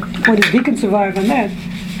the point is he can survive on that,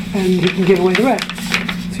 and he can give away the rest.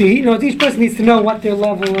 So each person needs to know what their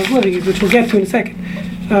level of living is, which we'll get to in a second.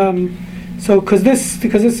 Because this,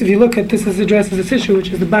 if you look at this, addresses this issue, which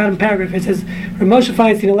is the bottom paragraph. It says, Moshe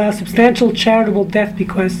Feinstein allows substantial charitable death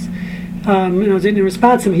bequests. In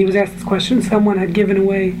response to him, he was asked this question. Someone had given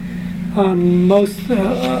away most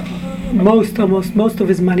of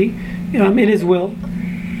his money in his will.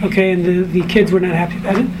 Okay, and the kids were not happy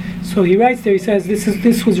about it. So he writes there. He says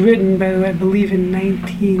this was written, by the way, I believe in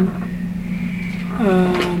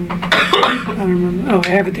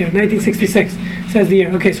 1966. Says the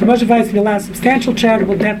year. Okay, so Moshe Feinstein allows substantial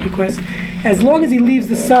charitable death bequests as long as he leaves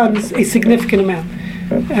the sons a significant amount.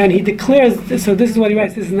 And he declares, so this is what he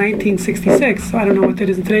writes, this is 1966, so I don't know what that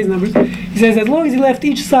is in today's numbers. He says, as long as he left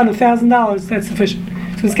each son $1,000, that's sufficient.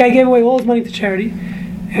 So this guy gave away all his money to charity,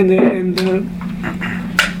 and the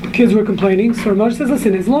kids were complaining. So Moshe says,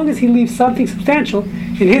 listen, as long as he leaves something substantial,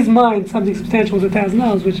 in his mind, something substantial was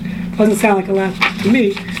 $1,000, which doesn't sound like a lot to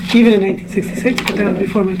me, even in 1966, but that was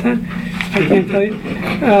before my time. I can't tell you.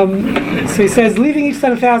 So he says, leaving each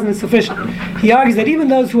son $1,000 is sufficient. He argues that even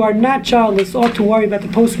those who are not childless ought to worry about the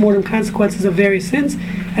post-mortem consequences of various sins,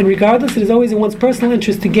 and regardless, it is always in one's personal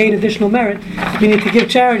interest to gain additional merit, meaning to give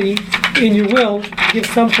charity in your will, give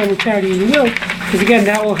some form of charity in your will, because again,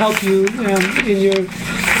 that will help you in your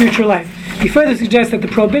future life. He further suggests that the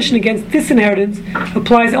prohibition against disinheritance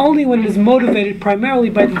applies only when it is motivated primarily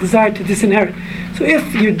by the desire to disinherit. So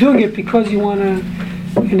if you're doing it because you want to,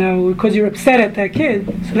 because you're upset at that kid,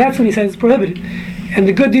 so that's when he says it's prohibited. And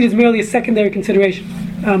the good deed is merely a secondary consideration.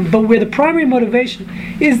 But where the primary motivation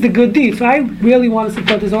is the good deed, so I really want to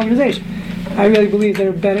support this organization. I really believe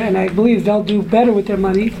they're better, and I believe they'll do better with their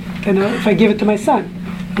money than if I give it to my son.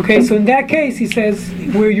 Okay, so in that case, he says,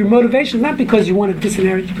 where your motivation is not because you want to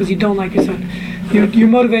disinherit, because you don't like your son. Your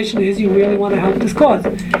motivation is you really want to help this cause.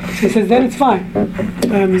 So he says, then it's fine.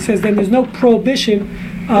 He says, then there's no prohibition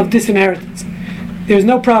of disinheritance. There's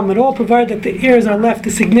no problem at all, provided that the heirs are left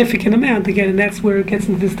a significant amount. Again, and that's where it gets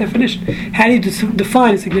into this definition. How do you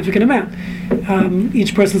define a significant amount?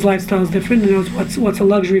 Each person's lifestyle is different. What's a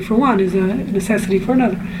luxury for one is a necessity for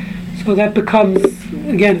another. So that becomes,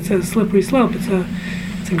 again, it's a slippery slope. It's a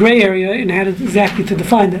gray area in how exactly to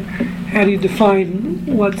define that. How do you define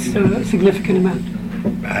what's a significant amount?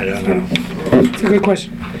 I don't know. It's a good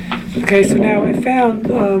question. Okay, so now I found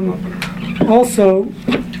also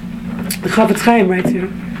the Chafetz Chaim writes here.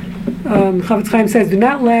 Chafetz Chaim says, do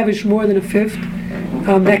not lavish more than a fifth.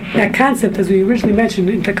 That concept, as we originally mentioned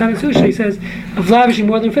in Takana Susha, he says, of lavishing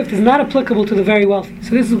more than a fifth is not applicable to the very wealthy.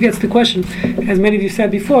 So this gets the question, as many of you said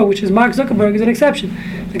before, which is Mark Zuckerberg is an exception.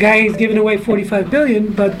 The guy is giving away $45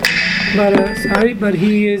 billion, but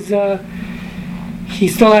he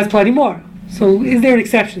still has plenty more. So is there an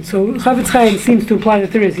exception? So Chafetz Chaim seems to imply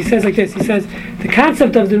that there is. He says like this, he says, the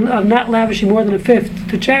concept of not lavishing more than a fifth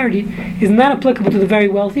to charity is not applicable to the very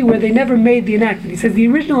wealthy, where they never made the enactment. He says the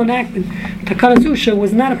original enactment, Takana Susha,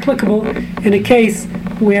 was not applicable in a case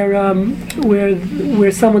where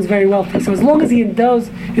someone's very wealthy. So as long as he endows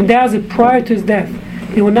it prior to his death,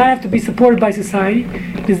 it will not have to be supported by society.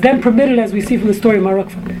 It is then permitted, as we see from the story of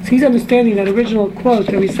Marukva. So he's understanding that original quote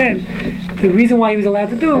that we said. The reason why he was allowed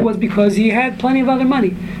to do it was because he had plenty of other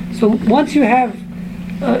money. So once you have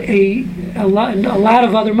a lot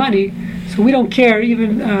of other money, so we don't care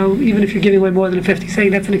even if you're giving away more than a fifth. He's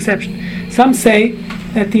saying that's an exception. Some say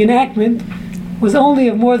that the enactment was only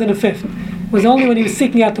of more than a fifth. Was only when he was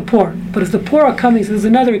seeking out the poor. But if the poor are coming, so there's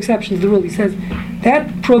another exception to the rule. He says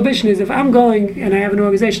that prohibition is if I'm going and I have an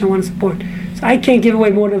organization I want to support, so I can't give away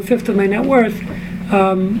more than a fifth of my net worth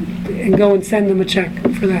and go and send them a check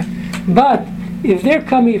for that. But if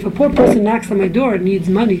a poor person knocks on my door and needs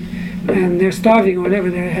money, and they're starving or whatever,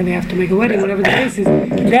 and they have to make a wedding, whatever the case is,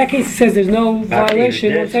 in that case it says there's no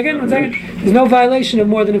violation. One second. There's no violation of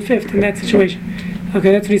more than a fifth in that situation.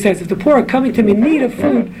 Okay, that's what he says. If the poor are coming to him in need of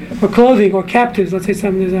food or clothing or captives, let's say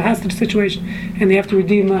there's a hostage situation and they have to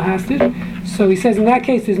redeem a hostage, so he says in that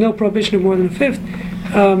case there's no prohibition of more than a fifth,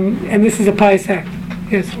 and this is a pious act.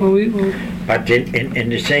 Yes, but in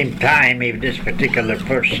the same time, if this particular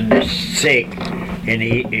person is sick and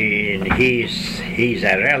he's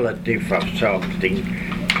a relative of something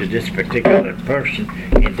to this particular person,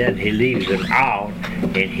 and then he leaves them out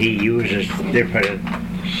and he uses different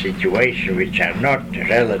situations which are not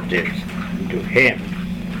relatives to him,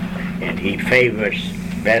 and he favors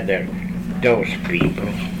better those people,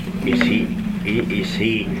 is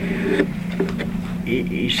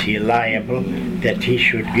he liable that he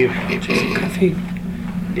should give?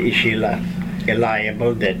 Is he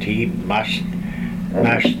liable that he must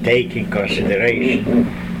take in consideration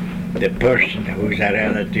the person who's a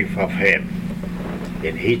relative of him,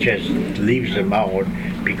 and he just leaves them out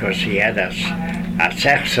because he had a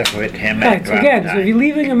sechsach with him right, so again, so if you're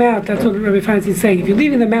leaving them out, that's what Rabbi Feinstein is saying. If you're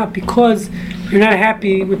leaving them out because you're not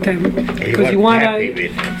happy with them, because you want to,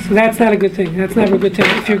 so that's not a good thing. That's never a good thing.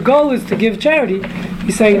 If your goal is to give charity,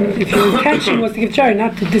 he's saying if your intention was to give charity,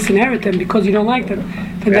 not to disinherit them because you don't like them,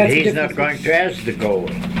 then that's he's not going to ask the goal.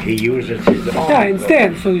 He uses his own. Yeah,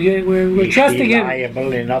 instead. So we're trusting him.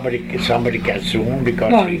 Liable and somebody can sue him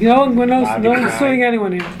because. No one's suing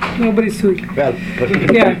anyone here. Nobody's suing. Well, but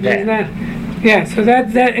he's not. Yeah, so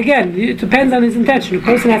that again, it depends on his intention. A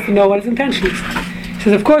person has to know what his intention is. He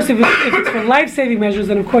says, of course, if it's for life-saving measures,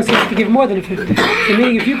 then of course he has to give more than a fifth. So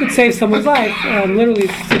meaning, if you could save someone's life, literally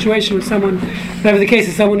it's a situation where someone, whatever the case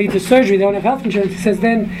is, someone needs a surgery, they don't have health insurance, he says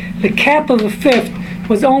then the cap of a fifth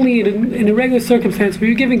was only in a regular circumstance where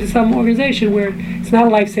you're giving to some organization where it's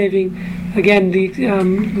not life-saving. Again,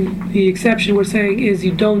 the exception we're saying is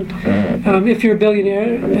you don't, if you're a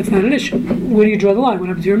billionaire, that's not an issue. Where do you draw the line? What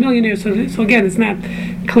happens if you're a millionaire? So again, it's not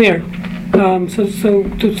clear. So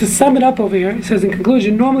to sum it up over here, it says in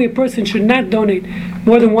conclusion, normally a person should not donate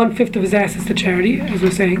more than 1/5 of his assets to charity, as we're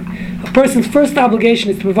saying. A person's first obligation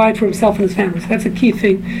is to provide for himself and his family. So that's a key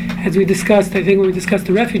thing, as we discussed, I think, when we discussed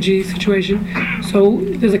the refugee situation. So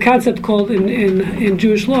there's a concept called in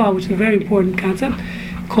Jewish law, which is a very important concept,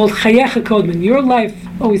 called chayecha kodman. Your life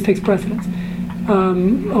always takes precedence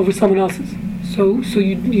over someone else's. So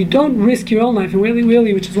you don't risk your own life, and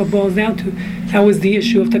really, which is what boils down to. That was the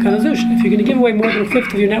issue of Takana Zusha. If you're going to give away more than a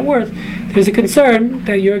fifth of your net worth, there's a concern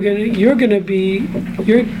that you're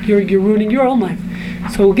ruining your own life.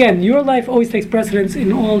 So again, your life always takes precedence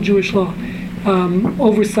in all Jewish law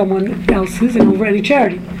over someone else's and over any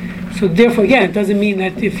charity. So therefore, again, it doesn't mean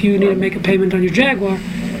that if you need to make a payment on your Jaguar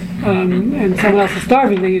and someone else is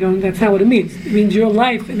starving, then you don't. That's not what it means. It means your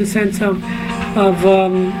life in the sense of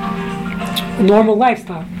a normal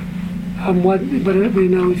lifestyle. But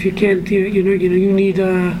if you can't, you need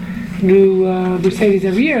a new Mercedes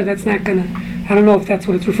every year. That's not gonna. I don't know if that's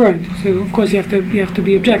what it's referring to. So of course you have to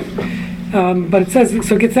be objective. But it says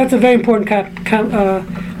so. That's a very important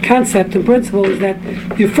concept and principle, is that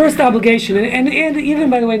your first obligation, and even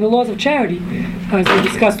by the way, in the laws of charity, as we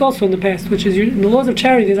discussed also in the past, which is in the laws of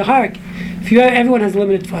charity, there's a hierarchy. Everyone has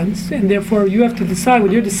limited funds, and therefore you have to decide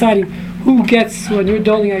when you're deciding who gets when you're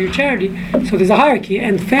doling out your charity. So there's a hierarchy,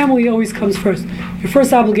 and family always comes first. Your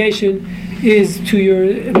first obligation is to your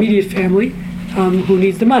immediate family who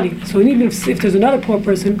needs the money. So even if there's another poor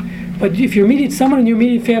person, but if someone in your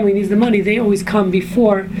immediate family needs the money, they always come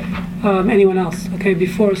before anyone else. Okay,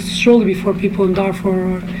 surely before people in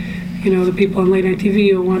Darfur or the people on late night TV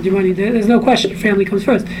who want your money. There's no question, your family comes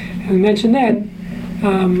first. And we mentioned then,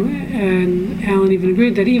 and Alan even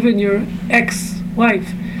agreed that even your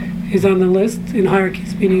ex-wife is on the list in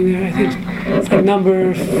hierarchies, meaning I think it's like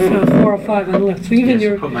number 4 or 5 on the list. So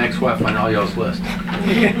even put my ex-wife on all y'all's list.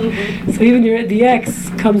 Yeah. So even the ex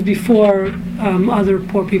comes before other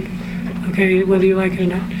poor people. Okay, whether you like it or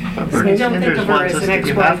not. So don't think of her as an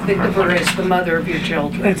ex-wife. Think of her as the mother of your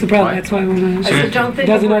children. That's the problem. That's why I want to. I said, don't think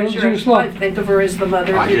of her as your ex-wife. Think of her as the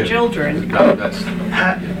mother of your children. No, that's.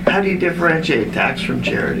 How do you differentiate tax from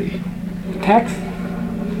charity? Tax?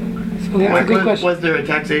 So that's a good question. Was there a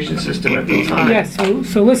taxation system at the time? Yes.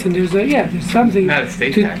 So listen. There's something. Not a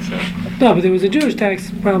state tax, though. No, but there was a Jewish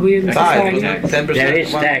tax probably in society. 10%. There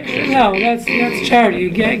is taxes. No, that's charity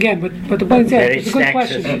again. But the point is, it's a good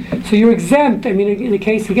question. So you're exempt. I mean, in a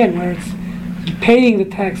case again where it's paying the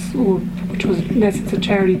tax, which was in essence a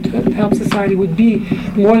charity to help society, would be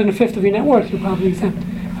more than a fifth of your net worth. You're probably exempt.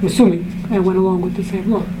 I'm assuming that went along with the same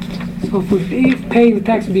law. So if paying the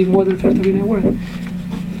tax would be more than a third of your net worth,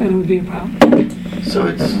 then it would be a problem. So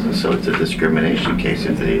it's a discrimination case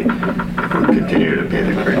if they continue to pay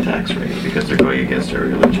the current tax rate because they're going against their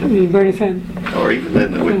religion. I mean, Bernie Sanders. Or even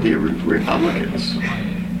then with the Republicans.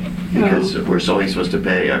 Because we're only supposed to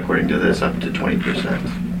pay, according to this, up to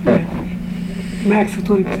 20%. Right. Max of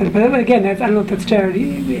 20%. But again, I don't know if that's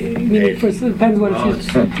charity. I mean, it depends what it's used.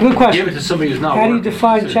 It's a good question. Give it to somebody who's not How do you working.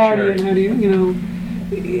 define charity and how do you,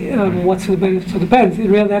 what's the benefit? So it depends.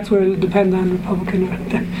 That's where it would depend on Republican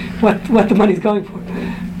what the money's going for.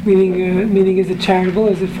 Meaning, is it charitable?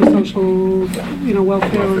 Is it for social,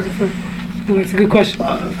 welfare, or is it for? That's a good question.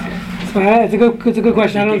 So it's a good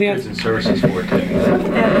question. I don't know the answer. Services for it.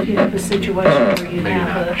 And if you have a situation where you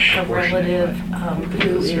have a relative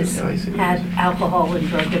who had alcohol and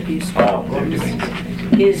drug abuse problems,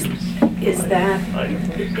 is that,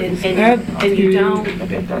 and you don't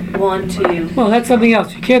want to... Well, that's something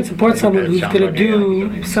else. You can't support someone who's going to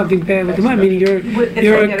do something bad with the money. I mean, you're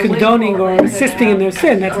condoning or assisting in their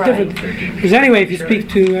sin. That's different. Because anyway, if you speak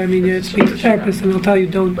to, you speak to therapists and they'll tell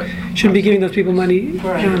you shouldn't be giving those people money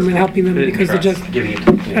and helping them because they're just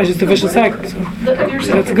a vicious cycle. So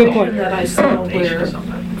that's a good point. That I saw where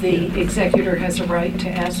the executor has a right to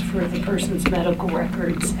ask for the person's medical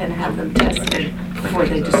records and have them tested before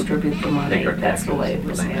they distribute the money. That's the way it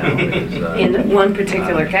was handled in one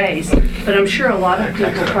particular case. But I'm sure a lot of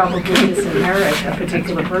people probably disinherit a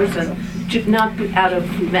particular person, not out of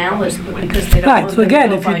malice, but because they don't want Right. So them to again,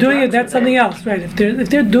 go if you're buy doing it, drugs that's with something else, right? If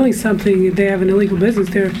they're doing something, if they have an illegal business,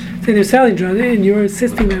 they're selling drugs, and you're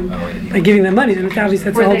assisting them by giving them money, then obviously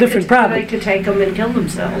that's a whole different problem. They could take them and kill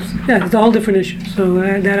themselves. Yeah, it's a whole different issue. So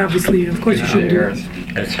that obviously, of course, you shouldn't do it.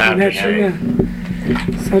 It's And happening.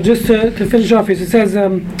 that's, So just to finish off here, so it says,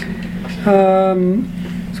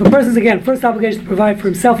 so a person's, again, first obligation to provide for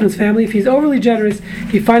himself and his family. If he's overly generous,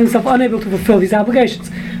 he finds himself unable to fulfill these obligations.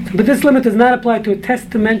 But this limit does not apply to a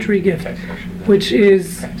testamentary gift, which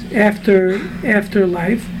is after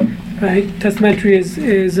life, right? Testamentary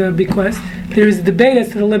is a bequest. There is a debate as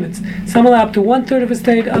to the limits. Some allow up to 1/3 of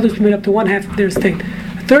estate, others permit up to 1/2 of their estate.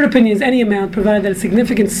 A third opinion is any amount, provided that a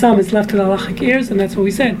significant sum is left to the halachic heirs, and that's what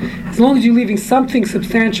we said. As long as you're leaving something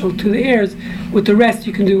substantial to the heirs, with the rest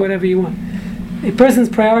you can do whatever you want. A person's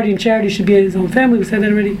priority in charity should be his own family. We said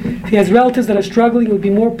that already. If he has relatives that are struggling, it would be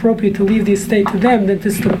more appropriate to leave the estate to them than to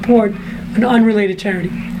support an unrelated charity.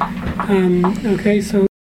 Okay, so.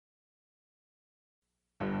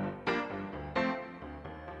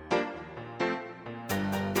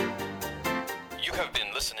 You have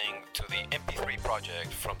been listening to the MP3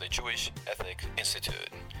 project from the Jewish Ethics Institute.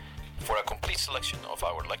 For a complete selection of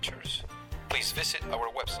our lectures, please visit our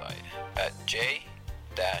website at j-ethics.org.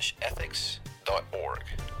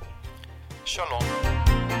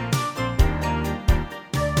 Shalom.